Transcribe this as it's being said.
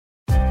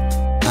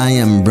I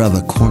am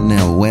Brother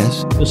Cornel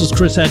West. This is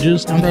Chris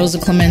Hedges. I'm Rosa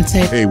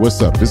Clemente. Hey, what's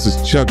up? This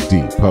is Chuck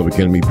D, Public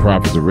Enemy,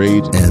 Prophets of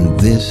Rage. And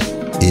this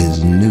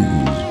is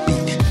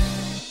Newsbeat.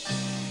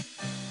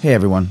 Hey,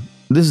 everyone.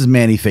 This is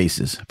Manny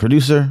Faces,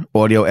 producer,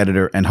 audio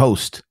editor, and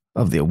host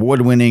of the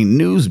award-winning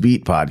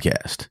Newsbeat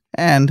podcast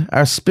and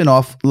our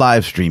spin-off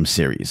live stream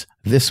series,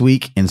 This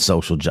Week in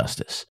Social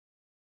Justice.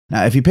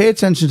 Now, if you pay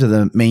attention to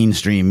the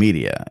mainstream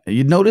media,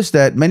 you'd notice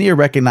that many are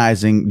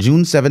recognizing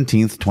June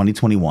 17th,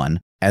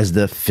 2021 as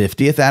the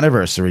 50th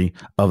anniversary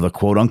of the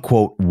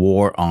quote-unquote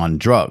war on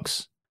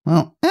drugs.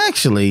 Well,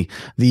 actually,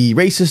 the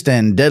racist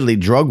and deadly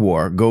drug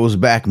war goes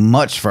back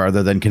much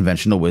further than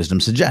conventional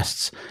wisdom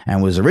suggests,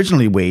 and was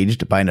originally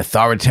waged by an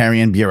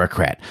authoritarian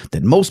bureaucrat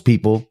that most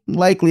people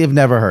likely have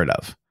never heard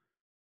of.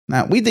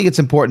 Now, we think it's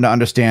important to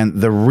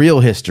understand the real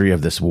history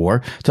of this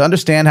war, to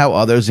understand how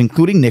others,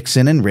 including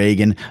Nixon and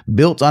Reagan,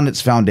 built on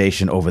its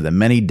foundation over the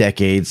many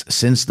decades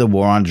since the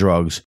war on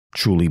drugs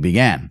truly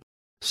began.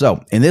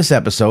 So, in this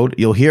episode,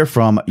 you'll hear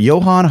from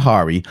Johann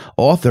Hari,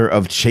 author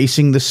of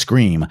Chasing the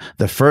Scream,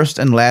 The First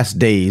and Last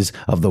Days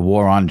of the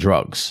War on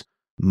Drugs.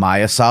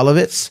 Maya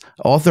Solovitz,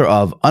 author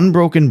of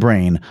Unbroken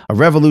Brain, A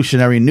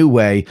Revolutionary New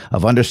Way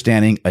of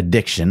Understanding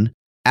Addiction.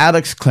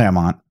 Alex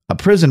Claremont, a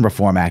prison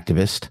reform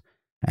activist.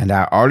 And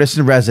our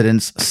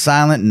artist-in-residence,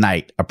 Silent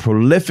Night, a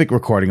prolific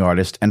recording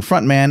artist and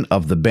frontman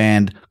of the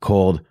band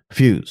called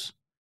Fuse.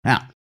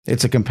 Now,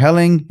 it's a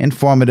compelling,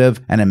 informative,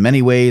 and in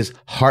many ways,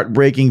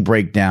 heartbreaking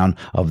breakdown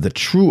of the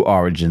true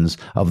origins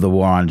of the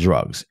war on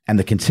drugs and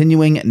the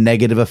continuing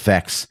negative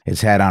effects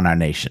it's had on our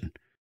nation.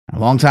 Now,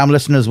 longtime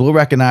listeners will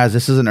recognize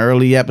this is an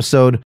early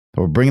episode,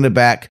 but we're bringing it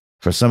back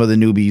for some of the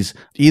newbies.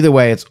 Either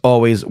way, it's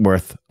always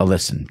worth a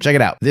listen. Check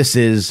it out. This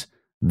is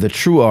The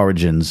True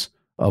Origins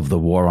of the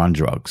War on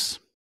Drugs.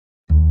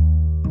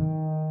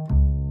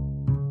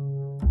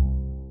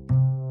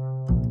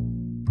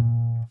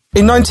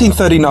 In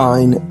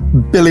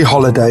 1939, Billie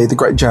Holiday, the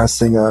great jazz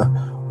singer,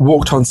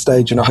 walked on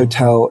stage in a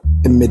hotel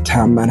in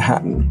Midtown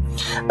Manhattan.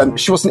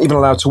 She wasn't even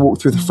allowed to walk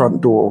through the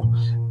front door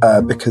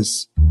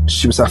because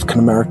she was African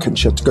American.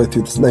 She had to go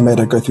through they made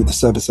her go through the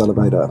service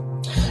elevator.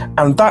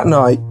 And that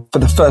night, for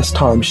the first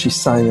time, she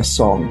sang a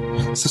song.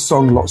 It's a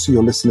song lots of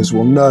your listeners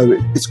will know.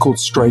 It's called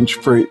Strange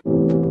Fruit.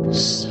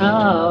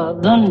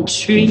 Southern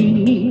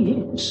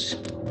trees,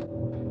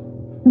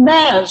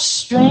 they're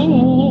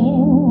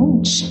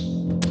strange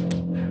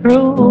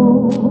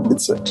fruit.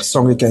 It's a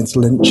song against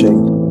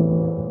lynching.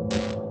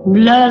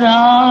 Blood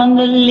on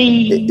the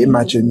leaves. It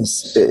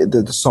imagines,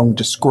 the song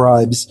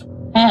describes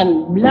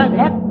and blood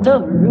at the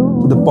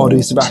root. The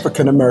bodies of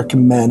African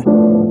American men.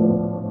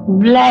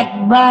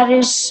 Black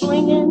bodies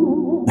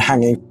swinging.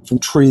 Hanging from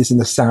trees in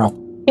the South.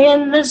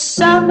 In the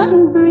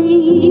southern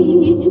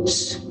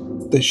breeze.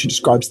 She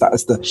describes that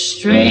as the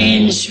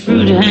strange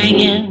fruit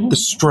hanging. The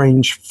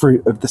strange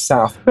fruit of the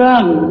South.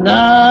 From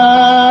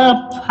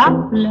the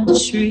poplar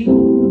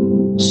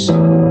trees.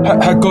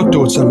 Her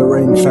goddaughter,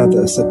 Lorraine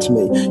Feather, said to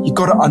me, "You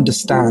got to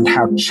understand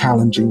how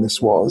challenging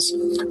this was.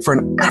 For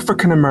an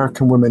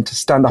African-American woman to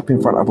stand up in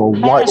front of a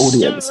white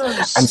audience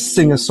and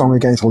sing a song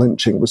against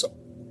lynching was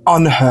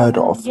unheard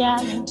of."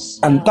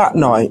 And that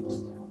night,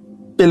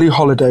 Billie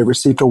Holiday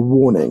received a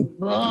warning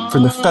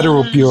from the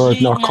Federal Bureau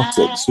of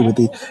Narcotics, who were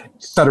the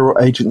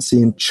federal agency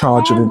in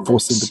charge of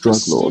enforcing the drug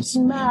laws.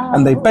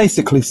 And they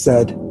basically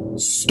said,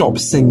 stop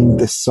singing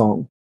this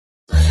song.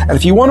 And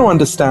if you want to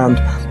understand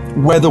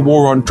where the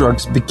war on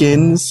drugs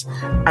begins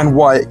and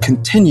why it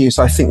continues,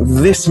 I think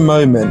this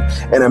moment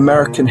in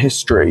American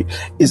history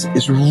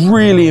is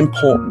really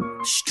important.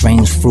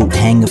 Strange fruit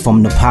hanging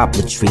from the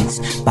poplar trees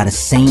by the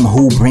same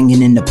who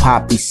bringing in the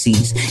poppy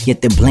seeds.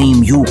 Yet they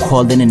blame you,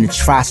 call it an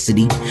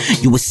atrocity.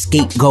 You a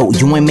scapegoat,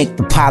 you ain't make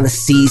the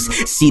policies.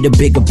 See the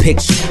bigger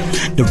picture,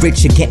 the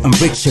rich are getting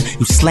richer.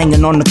 You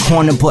slanging on the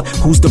corner, but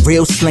who's the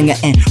real slinger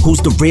and who's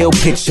the real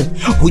pitcher?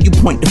 Who you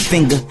point the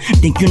finger?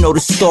 Think you know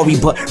the story,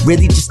 but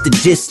really just the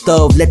gist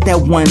of. Let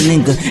that one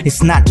linger.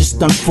 It's not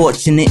just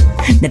unfortunate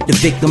that the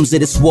victims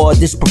of this war are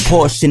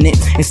disproportionate.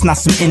 It's not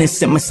some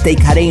innocent mistake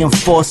how they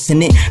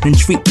enforcing it. Then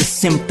treat the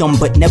symptom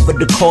but never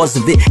the cause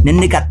of it. Then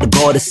they got the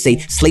gall to say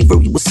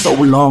slavery was so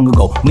long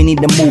ago. We need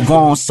to move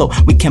on so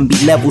we can be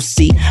level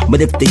C. But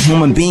if the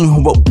human being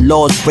who wrote the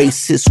law is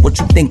racist, what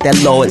you think that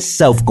law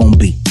itself gonna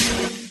be?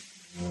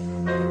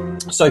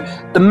 So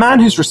the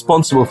man who's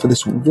responsible for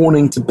this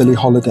warning to Billie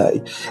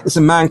Holiday is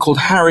a man called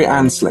Harry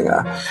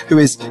Anslinger, who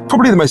is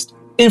probably the most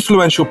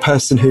influential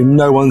person who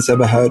no one's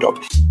ever heard of.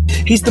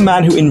 He's the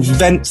man who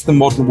invents the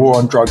modern war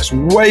on drugs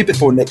way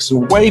before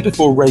Nixon, way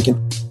before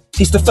Reagan.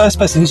 He's the first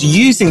person who's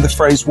using the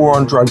phrase war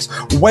on drugs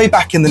way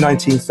back in the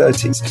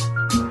 1930s.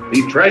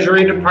 The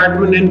Treasury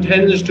Department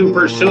intends to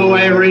pursue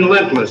a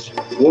relentless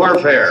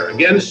warfare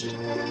against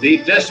the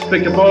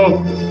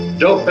despicable,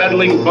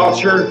 dope-peddling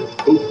vulture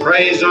who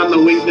preys on the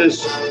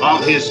weakness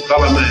of his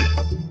fellow man.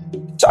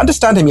 To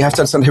understand him, you have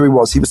to understand who he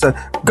was. He was a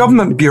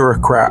government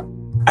bureaucrat,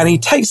 and he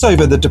takes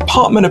over the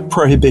Department of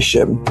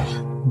Prohibition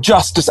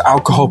just as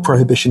alcohol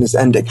prohibition is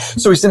ending.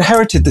 So he's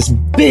inherited this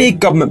big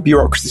government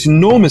bureaucracy, this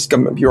enormous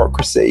government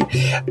bureaucracy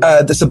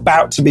that's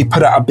about to be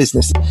put out of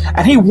business.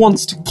 And he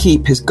wants to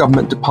keep his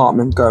government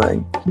department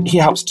going. He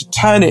helps to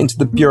turn it into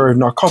the Bureau of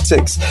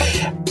Narcotics.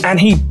 And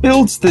he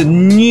builds the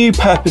new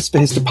purpose for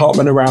his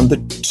department around the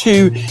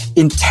two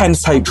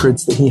intense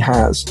hatreds that he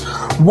has.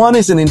 One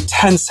is an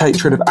intense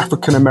hatred of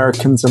African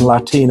Americans and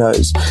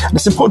Latinos. And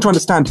it's important to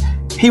understand,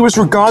 he was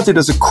regarded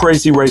as a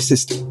crazy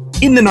racist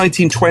in the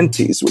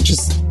 1920s, which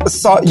is,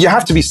 you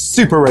have to be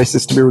super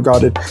racist to be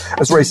regarded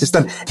as racist.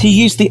 And he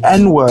used the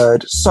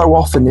N-word so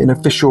often in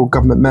official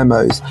government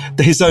memos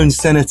that his own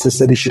senator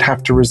said he should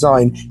have to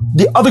resign.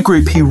 The other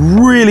group he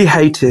really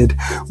hated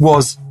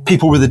was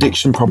people with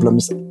addiction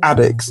problems,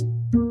 addicts.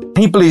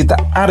 He believed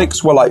that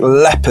addicts were like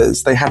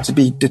lepers. They had to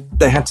be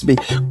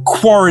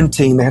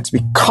quarantined. They had to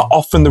be cut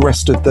off from the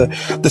rest of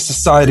the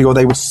society, or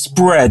they would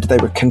spread. They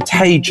were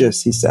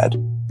contagious, he said.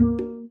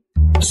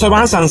 So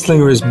as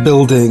Anslinger is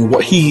building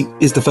what he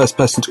is the first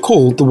person to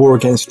call the war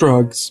against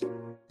drugs,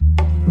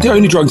 the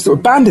only drugs that were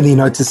banned in the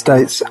United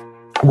States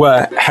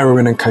were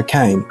heroin and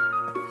cocaine.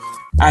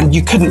 And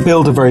you couldn't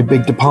build a very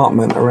big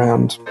department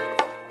around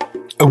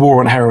a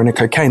war on heroin and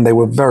cocaine. They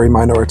were very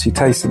minority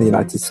tastes in the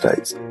United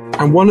States.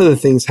 And one of the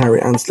things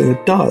Harry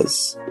Anslinger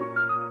does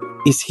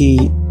is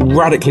he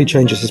radically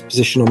changes his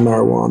position on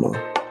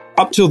marijuana.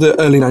 Up till the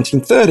early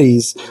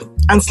 1930s,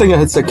 Anslinger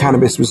had said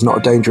cannabis was not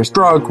a dangerous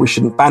drug, we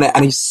shouldn't ban it,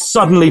 and he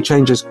suddenly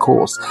changes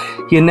course.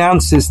 He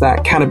announces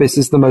that cannabis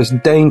is the most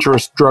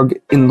dangerous drug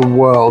in the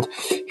world.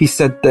 He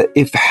said that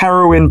if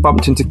heroin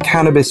bumped into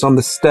cannabis on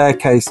the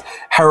staircase,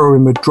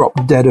 heroin would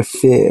drop dead of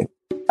fear.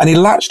 And he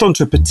latched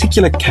onto a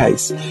particular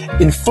case.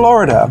 In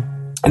Florida,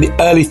 in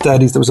the early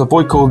 30s, there was a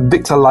boy called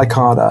Victor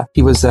Licata.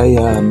 He was a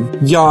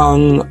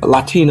young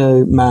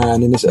Latino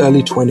man in his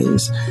early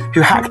 20s who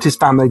hacked his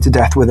family to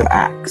death with an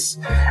axe.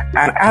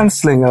 And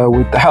Anslinger,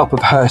 with the help of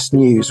Hearst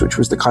News, which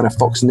was the kind of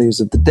Fox News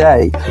of the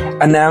day,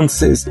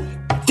 announces,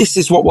 this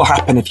is what will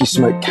happen if you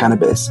smoke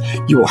cannabis.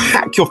 You will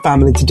hack your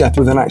family to death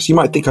with an axe. You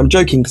might think I'm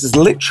joking, because it's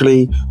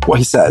literally what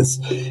he says.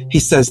 He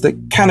says that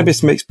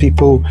cannabis makes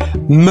people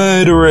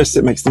murderous,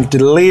 it makes them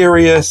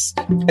delirious,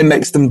 it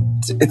makes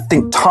them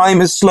think time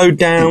has slowed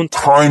down.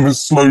 Time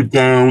has slowed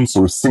down,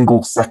 so a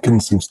single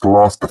second seems to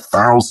last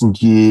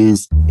 1,000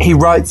 years. He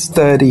writes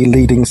 30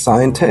 leading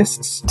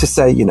scientists to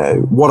say,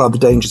 what are the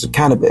dangers of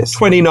cannabis?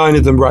 29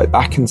 of them write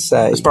back and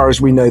say, as far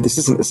as we know, this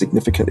isn't a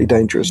significantly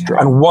dangerous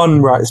drug. And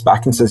one writes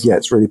back and says, yeah,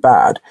 it's really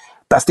bad.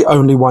 That's the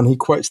only one he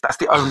quotes. That's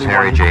the only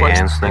Harry one he quotes.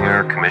 J.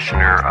 Anslinger,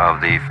 Commissioner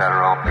of the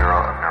Federal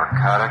Bureau of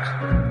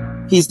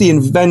Narcotics. He's the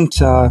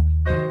inventor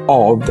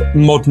of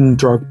modern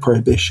drug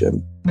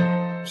prohibition.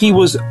 He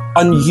was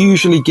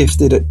unusually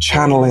gifted at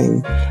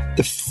channeling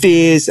the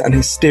fears and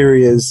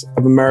hysterias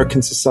of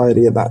American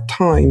society at that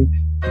time.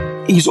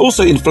 He's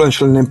also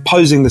influential in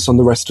imposing this on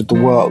the rest of the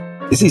world.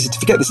 It's easy to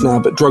forget this now,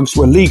 but drugs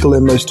were legal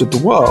in most of the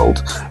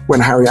world when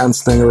Harry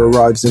Anslinger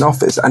arrives in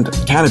office, and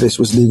cannabis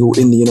was legal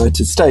in the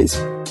United States.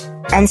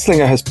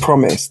 Anslinger has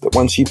promised that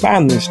once you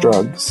ban these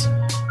drugs,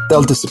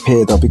 they'll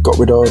disappear, they'll be got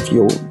rid of,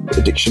 your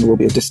addiction will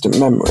be a distant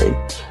memory.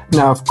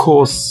 Now, of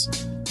course,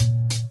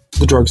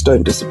 the drugs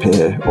don't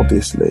disappear,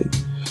 obviously.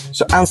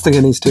 So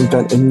Anslinger needs to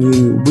invent a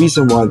new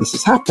reason why this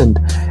has happened.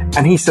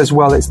 And he says,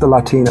 well, it's the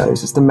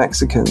Latinos, it's the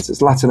Mexicans,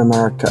 it's Latin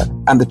America,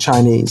 and the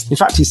Chinese. In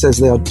fact, he says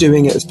they are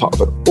doing it as part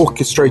of an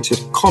orchestrated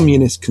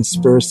communist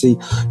conspiracy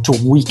to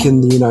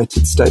weaken the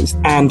United States.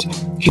 And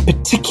he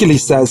particularly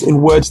says,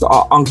 in words that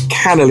are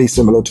uncannily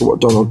similar to what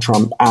Donald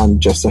Trump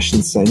and Jeff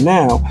Sessions say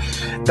now,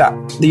 that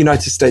the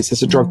United States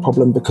has a drug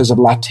problem because of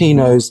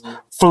Latinos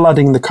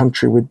flooding the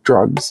country with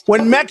drugs.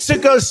 When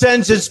Mexico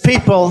sends its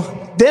people,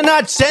 they're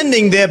not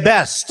sending their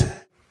best.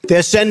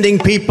 They're sending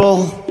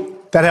people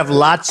that have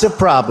lots of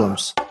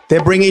problems.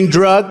 They're bringing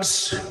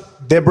drugs,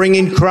 they're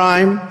bringing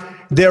crime,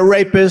 they're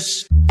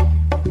rapists.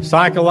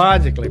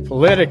 Psychologically,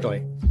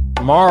 politically,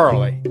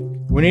 morally,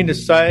 we need to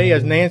say,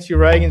 as Nancy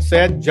Reagan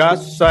said,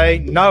 just say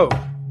no.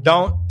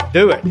 Don't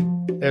do it.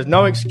 There's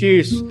no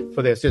excuse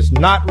for this. It's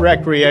not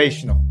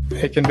recreational.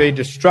 It can be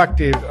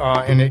destructive,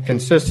 and it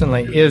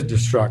consistently is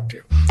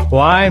destructive.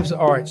 Lives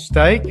are at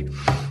stake,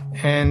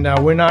 and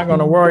we're not going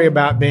to worry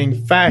about being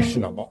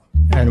fashionable.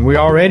 And we're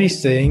already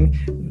seeing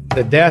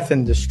the death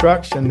and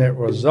destruction that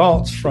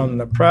results from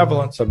the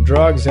prevalence of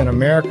drugs in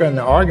America, and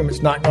the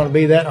argument's not going to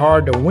be that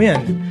hard to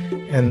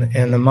win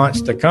in the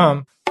months to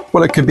come.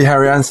 Well, it could be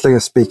Harry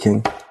Anslinger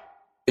speaking.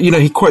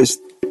 He quotes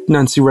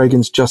Nancy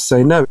Reagan's Just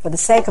Say No. For the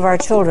sake of our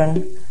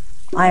children,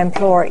 I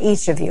implore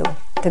each of you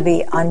to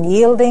be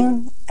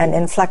unyielding and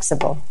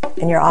inflexible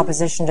in your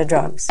opposition to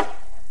drugs.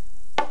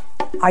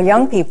 Our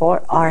young people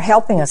are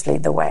helping us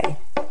lead the way.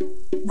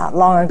 Not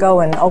long ago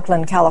in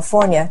Oakland,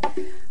 California,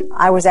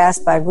 I was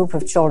asked by a group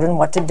of children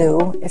what to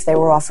do if they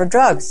were offered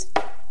drugs.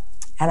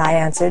 And I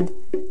answered,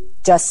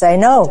 just say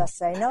no. Just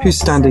say no. Who's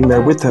standing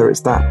there with her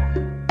is that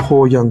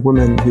poor young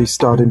woman who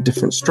starred in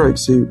Different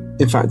Strokes, who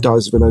in fact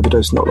dies of an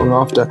overdose not long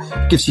after.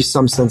 Gives you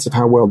some sense of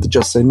how well the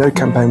Just Say No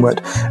campaign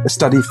worked. A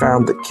study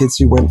found that kids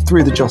who went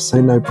through the Just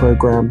Say No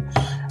program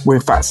were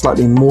in fact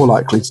slightly more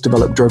likely to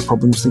develop drug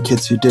problems than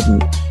kids who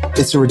didn't.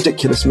 It's a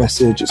ridiculous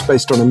message. It's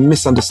based on a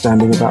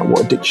misunderstanding about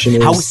what addiction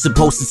is. How we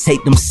supposed to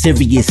take them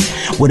serious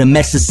with a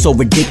message so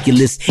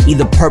ridiculous,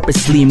 either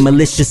purposely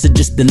malicious or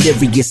just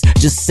delirious?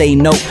 Just say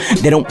no,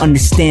 they don't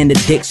understand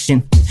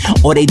addiction.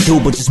 Or they do,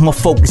 but just more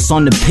focus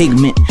on the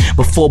pigment.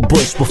 Before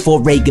Bush,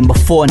 before Reagan,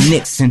 before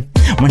Nixon,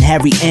 when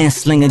Harry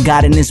Anslinger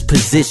got in his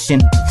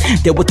position,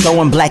 they were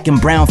throwing black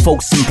and brown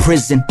folks in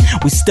prison.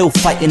 We still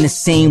fighting the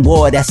same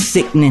war, that's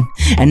sickening.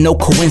 And no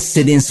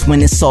coincidence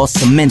when it's all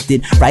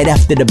cemented. Right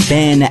after the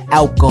ban of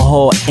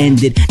alcohol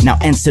ended, now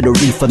enter the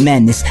reefer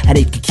madness. How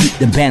they could keep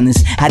the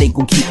balance, how they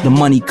gon' keep the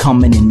money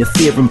coming in, the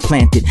fear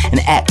implanted, and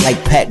act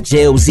like packed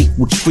jails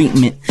equal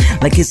treatment.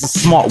 Like it's a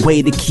smart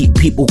way to keep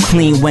people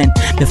clean when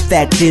the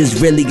fact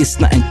is really it's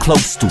nothing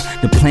close to.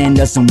 The plan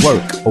doesn't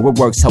work, or it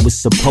works how it's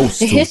supposed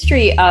to. The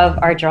history of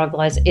our drug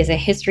laws is a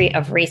history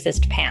of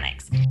racist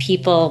panics.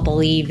 People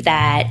believe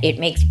that it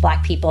makes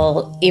black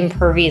people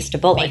impervious to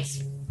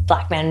bullets.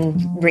 Black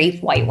men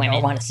rape white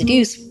women, want to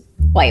seduce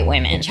white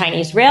women.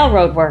 Chinese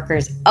railroad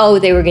workers,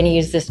 they were going to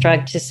use this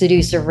drug to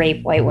seduce or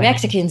rape white women.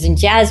 Mexicans and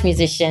jazz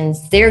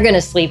musicians, they're going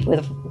to sleep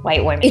with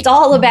white women. It's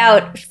all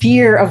about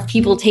fear of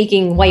people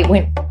taking white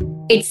women.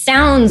 It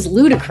sounds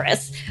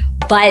ludicrous,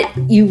 but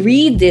you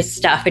read this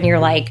stuff and you're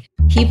like,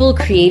 people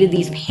created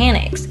these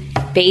panics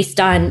based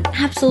on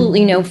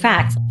absolutely no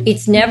facts.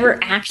 It's never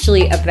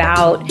actually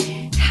about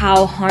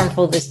how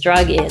harmful this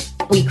drug is.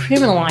 We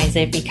criminalize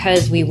it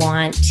because we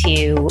want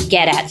to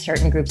get at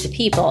certain groups of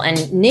people.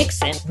 And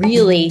Nixon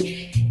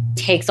really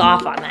takes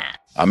off on that.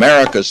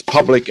 America's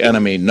public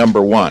enemy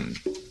number one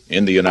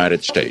in the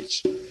United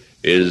States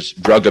is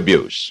drug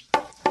abuse.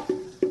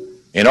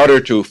 In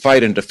order to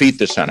fight and defeat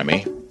this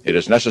enemy, it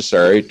is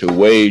necessary to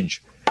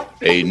wage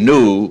a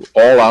new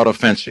all-out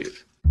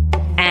offensive.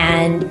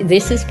 And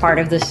this is part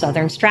of the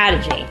Southern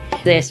strategy,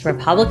 this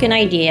Republican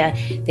idea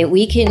that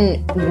we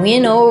can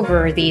win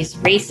over these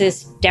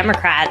racist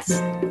Democrats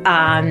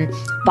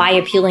by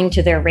appealing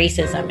to their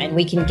racism. And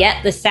we can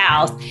get the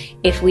South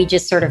if we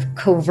just sort of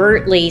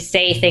covertly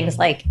say things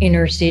like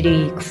inner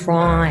city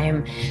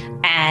crime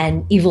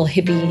and evil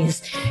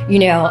hippies,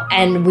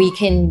 and we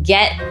can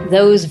get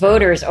those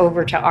voters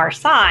over to our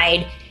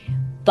side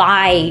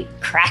by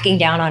cracking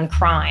down on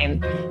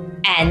crime.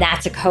 And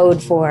that's a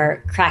code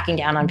for cracking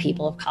down on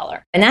people of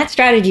color. And that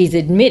strategy is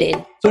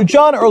admitted. So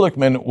John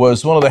Ehrlichman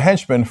was one of the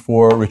henchmen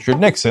for Richard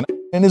Nixon.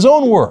 In his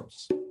own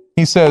words,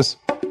 he says,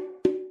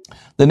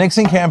 the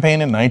Nixon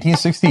campaign in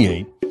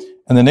 1968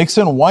 and the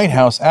Nixon White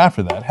House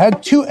after that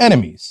had two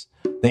enemies,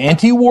 the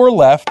anti-war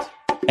left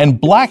and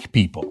black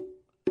people.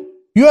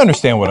 You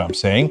understand what I'm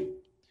saying?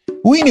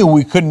 We knew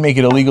we couldn't make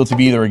it illegal to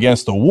be either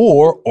against the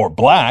war or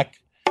black,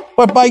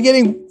 but by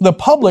getting the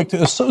public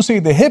to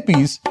associate the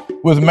hippies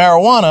with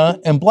marijuana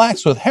and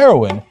blacks with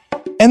heroin,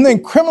 and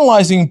then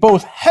criminalizing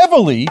both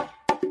heavily,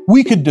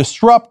 we could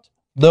disrupt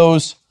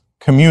those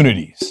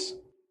communities.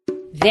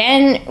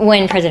 Then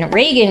when President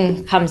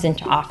Reagan comes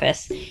into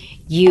office,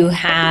 you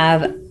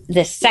have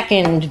the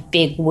second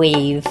big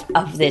wave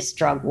of this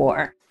drug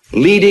war.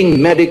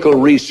 Leading medical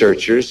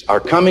researchers are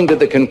coming to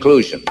the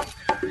conclusion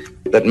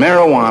that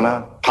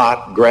marijuana,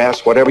 pot,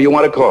 grass, whatever you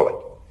want to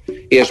call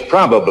it, is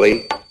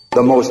probably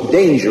the most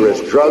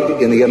dangerous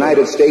drug in the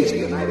United States.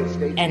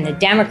 And the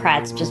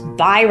Democrats just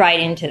buy right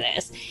into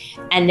this,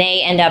 and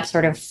they end up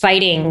sort of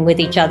fighting with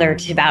each other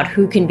about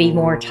who can be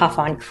more tough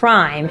on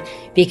crime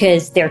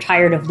because they're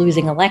tired of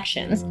losing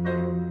elections.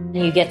 And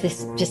you get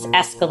this just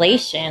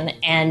escalation.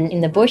 And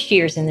in the Bush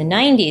years in the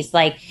 90s,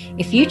 like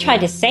if you tried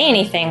to say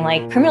anything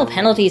like criminal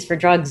penalties for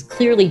drugs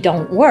clearly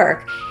don't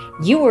work,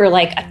 you were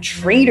like a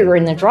traitor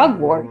in the drug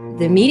war.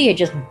 The media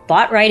just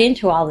bought right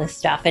into all this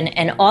stuff.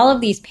 And all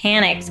of these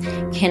panics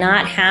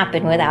cannot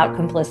happen without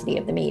complicity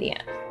of the media.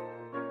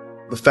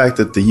 The fact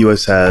that the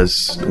U.S.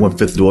 has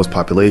 1/5 of the world's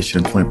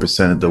population and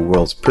 20% of the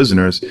world's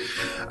prisoners,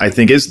 I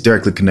think is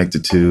directly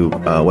connected to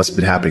what's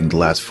been happening the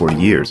last 40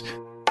 years.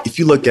 If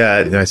you look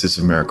at the United States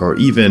of America, or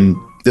even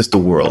just the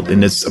world,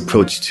 in its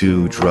approach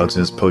to drugs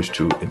and its approach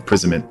to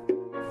imprisonment,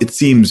 it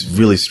seems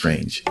really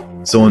strange.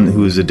 Someone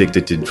who's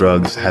addicted to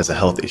drugs has a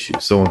health issue.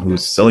 Someone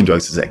who's selling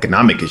drugs has an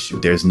economic issue.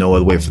 There's no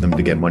other way for them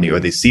to get money, or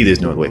they see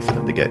there's no other way for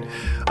them to get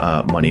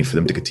money for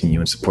them to continue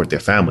and support their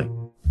family.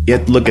 You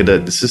have to look at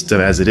the system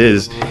as it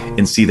is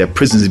and see that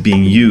prisons is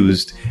being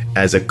used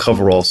as a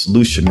coverall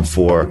solution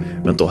for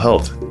mental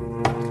health,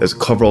 as a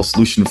coverall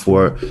solution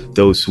for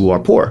those who are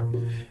poor,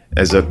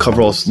 as a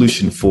coverall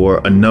solution for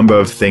a number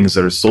of things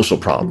that are social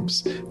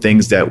problems,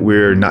 things that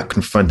we're not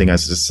confronting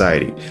as a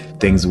society,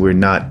 things we're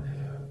not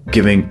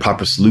giving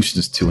proper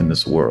solutions to in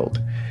this world.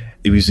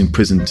 They're using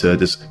prison to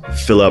just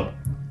fill up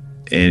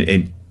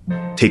and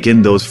take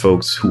in those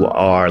folks who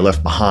are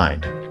left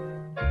behind.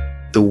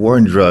 The war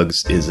on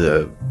drugs is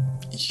a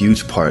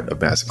huge part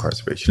of mass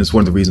incarceration. It's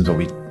one of the reasons why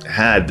we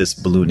had this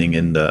ballooning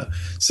in the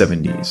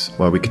 70s,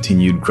 why we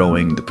continued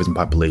growing the prison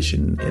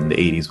population in the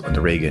 80s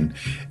under Reagan,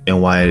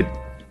 and why it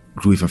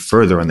grew even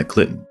further under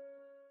Clinton.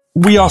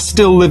 We are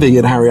still living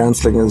in Harry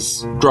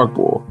Anslinger's drug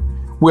war.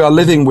 We are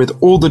living with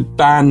all the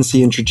bans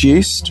he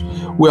introduced.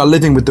 We are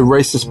living with the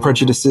racist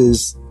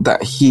prejudices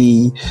that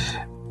he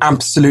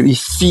absolutely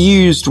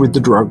fused with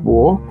the drug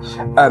war.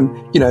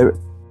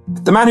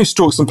 The man who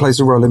stalks and plays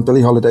a role in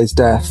Billie Holiday's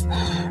death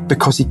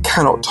because he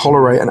cannot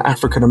tolerate an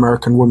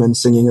African-American woman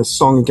singing a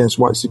song against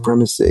white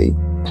supremacy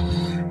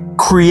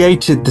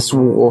created this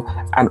war,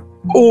 and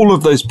all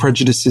of those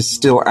prejudices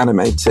still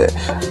animate it.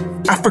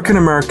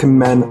 African-American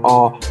men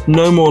are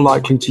no more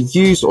likely to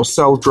use or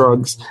sell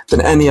drugs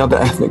than any other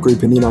ethnic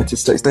group in the United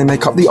States. They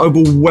make up the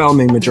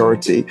overwhelming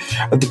majority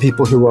of the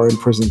people who are in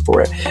prison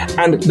for it.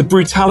 And the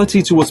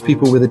brutality towards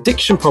people with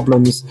addiction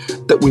problems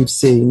that we've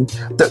seen,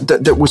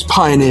 that was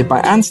pioneered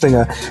by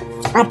Anslinger,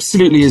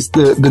 absolutely is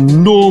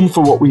the norm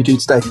for what we do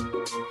today.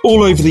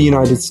 All over the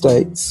United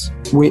States,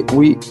 we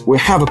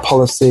have a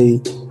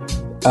policy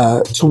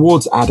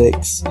towards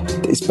addicts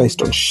that is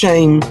based on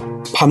shame,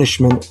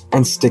 punishment,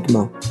 and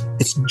stigma.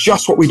 It's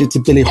just what we did to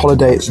Billie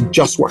Holiday. It's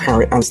just what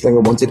Harriet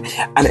Anslinger wanted,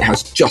 and it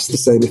has just the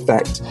same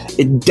effect.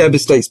 It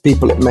devastates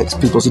people. It makes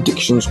people's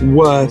addictions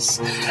worse,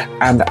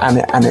 and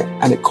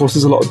it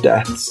causes a lot of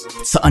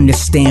deaths. To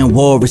understand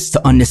war is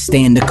to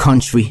understand the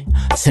country.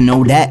 To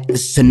know that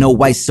is to know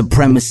white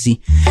supremacy,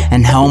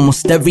 and how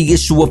almost every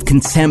issue of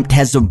contempt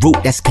has a root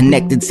that's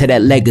connected to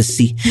that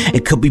legacy.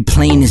 It could be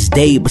plain as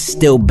day, but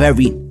still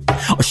buried,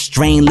 or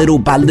strained little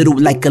by little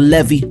like a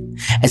levee.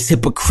 As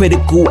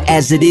hypocritical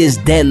as it is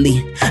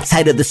deadly,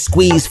 tighter the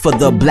squeeze for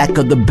the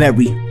blacker the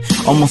berry.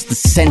 Almost a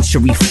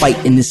century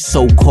fighting this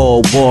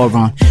so-called war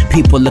on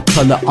people of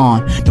color,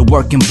 on the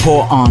working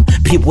poor, on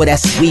people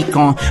that's weak,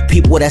 on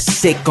people that's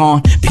sick,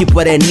 on people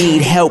that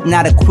need help,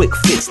 not a quick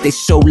fix. They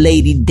show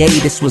Lady Day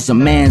this was a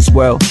man's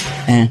world,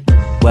 and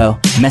well,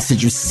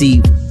 message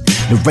received.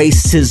 The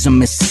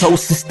racism is so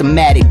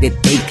systematic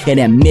that they can't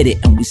admit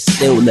it, and we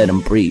still let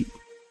them breathe.